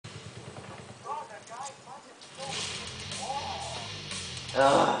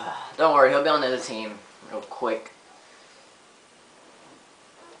Don't worry, he'll be on the other team real quick.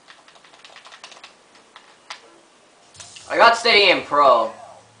 I got Steady Aim Pro.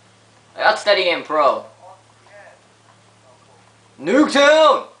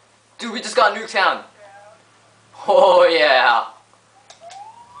 Nuketown! Dude, we just got Nuketown. Oh, yeah.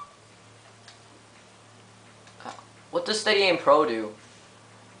 What does Steady Aim Pro do?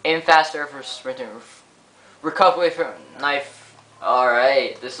 Aim faster for sprinting. Recover from knife.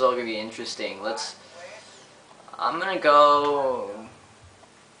 Alright, this is all gonna be interesting. I'm gonna go.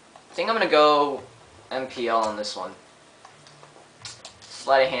 I think I'm gonna go MPL on this one.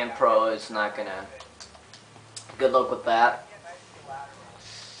 Sleight of Hand Pro is not gonna. Good luck with that.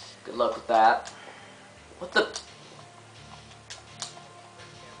 Good luck with that. What the?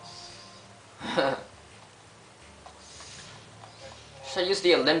 Should I use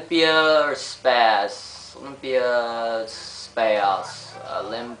the Olympia or Spaz? Olympia, Spaz,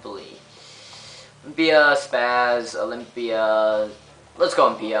 Olymply. Olympia, Spaz, Olympia. Let's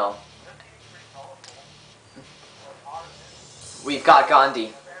go MPL. We've got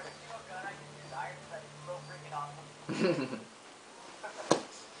Gandhi.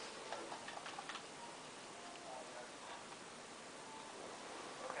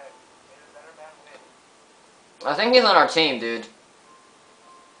 I think he's on our team, dude.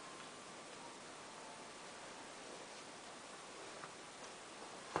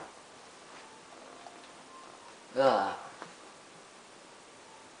 Ugh.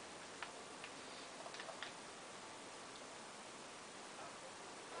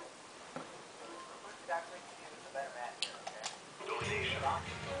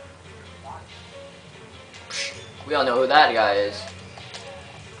 We all know who that guy is.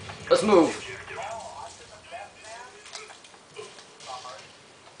 Let's move.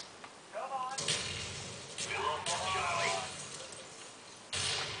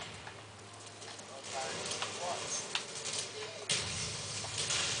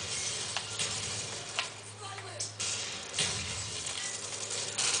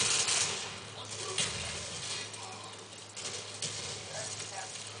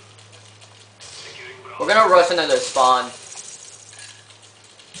 We're gonna rush into their spawn.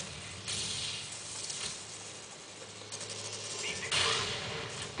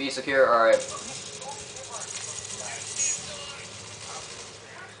 Be secure, alright.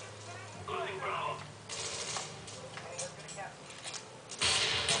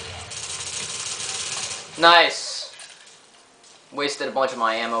 Nice. Wasted a bunch of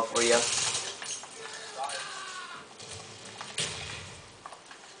my ammo for you.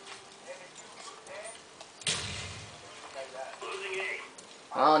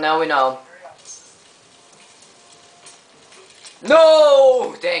 Well, now we know.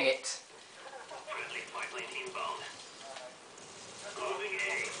 No! Dang it.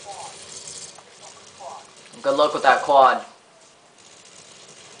 Good luck with that quad.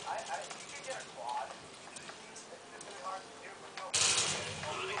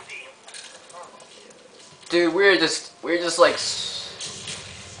 Dude, we're just like.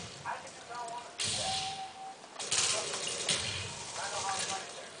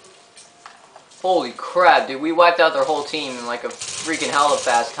 Holy crap, dude, we wiped out their whole team in like a freaking hell of a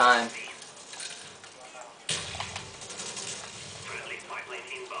fast time.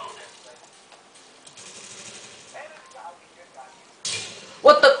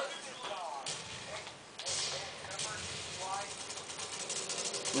 What the?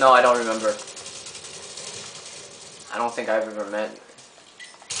 No, I don't remember. I don't think I've ever met.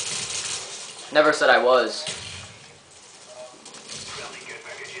 Never said I was.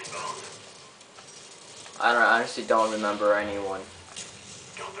 I honestly don't remember anyone.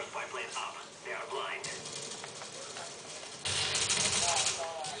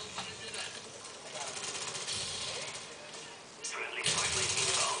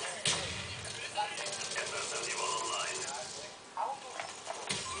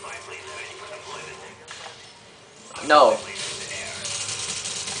 No.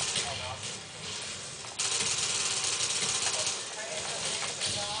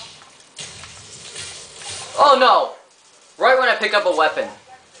 Oh no! Right when I pick up a weapon.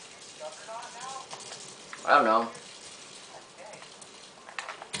 I don't know.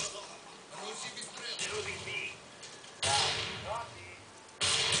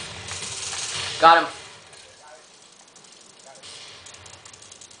 Got him.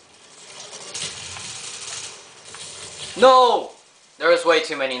 No! There is way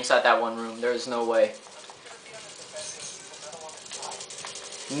too many inside that one room. There is no way.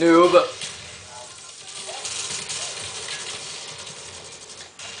 Noob.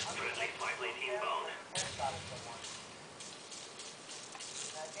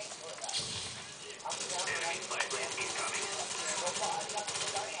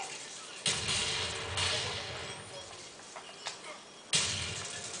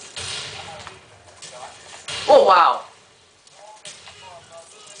 Oh wow!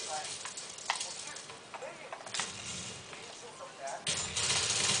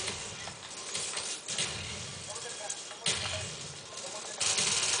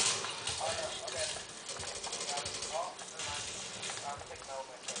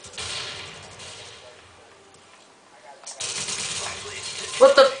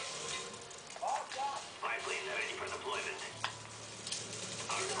 What the?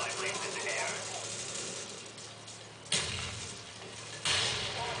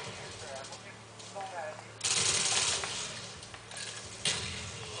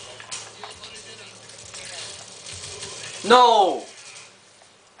 No!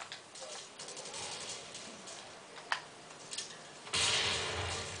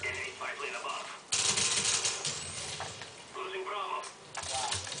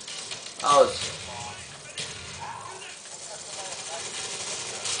 Oh,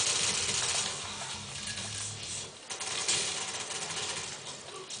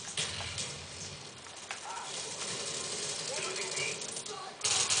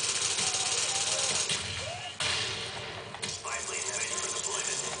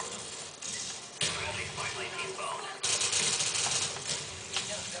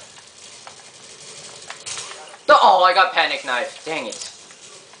 oh, I got panic knife. Dang it.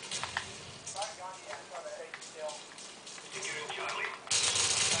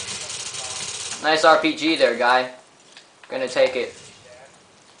 Nice RPG there, guy. Gonna take it.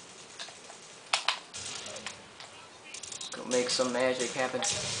 Go make some magic happen.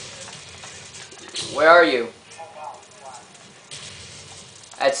 Where are you?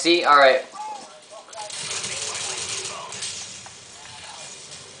 At sea? Alright.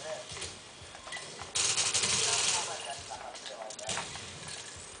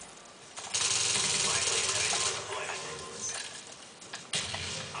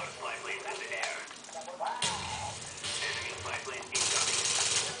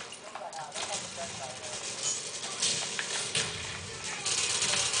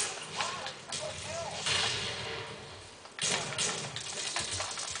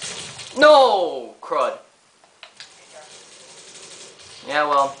 No! Crud. Yeah,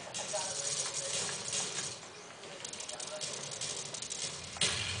 well.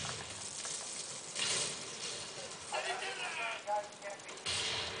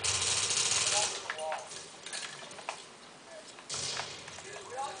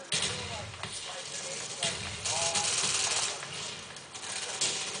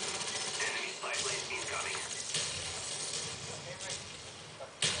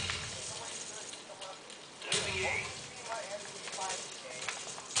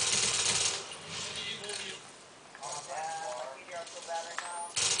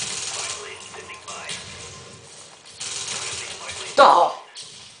 Oh!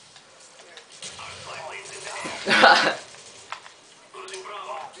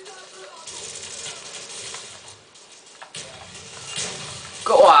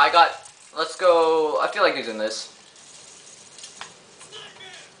 Go, oh, I got, let's go, I feel like using this.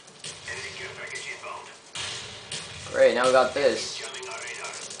 Great, now we got this.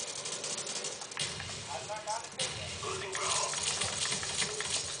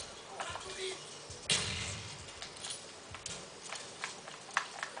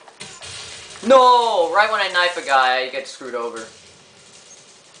 No! Right when I knife a guy, I get screwed over.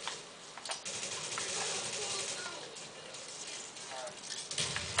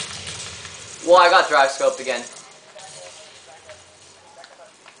 Well, I got drag scoped again.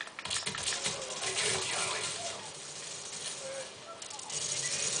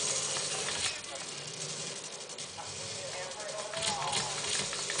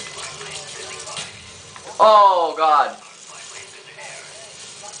 Oh, God.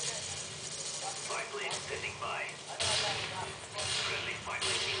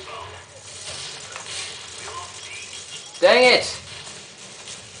 Dang it!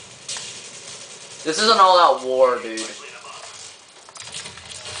 This is an all-out war, dude.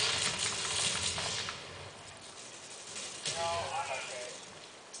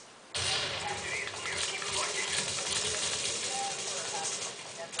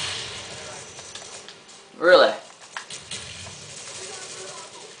 Really?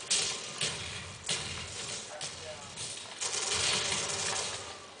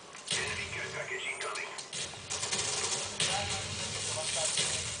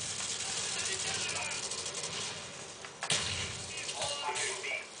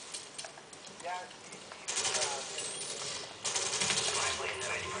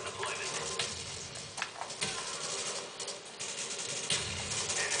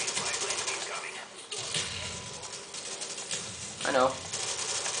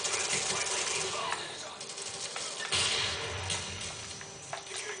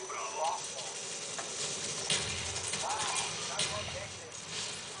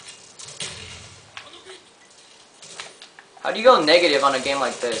 How do you go negative on a game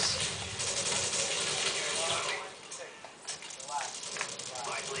like this?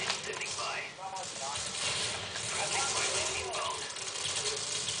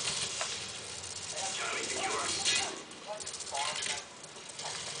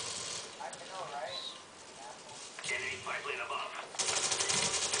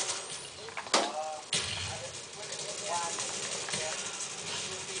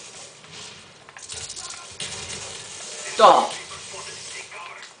 Oh.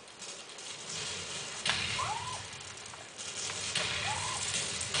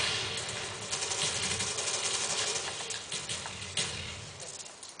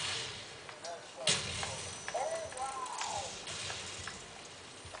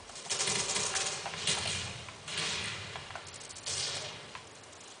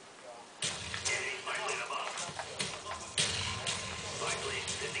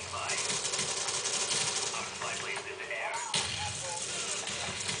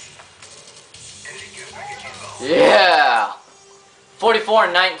 Yeah!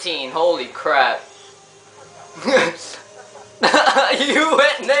 44-19, holy crap. You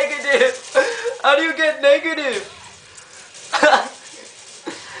went negative! How do you get negative?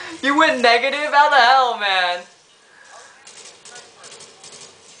 You went negative? How the hell, man?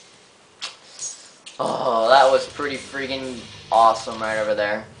 Oh, that was pretty freaking awesome right over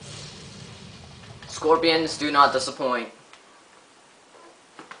there. Scorpions do not disappoint.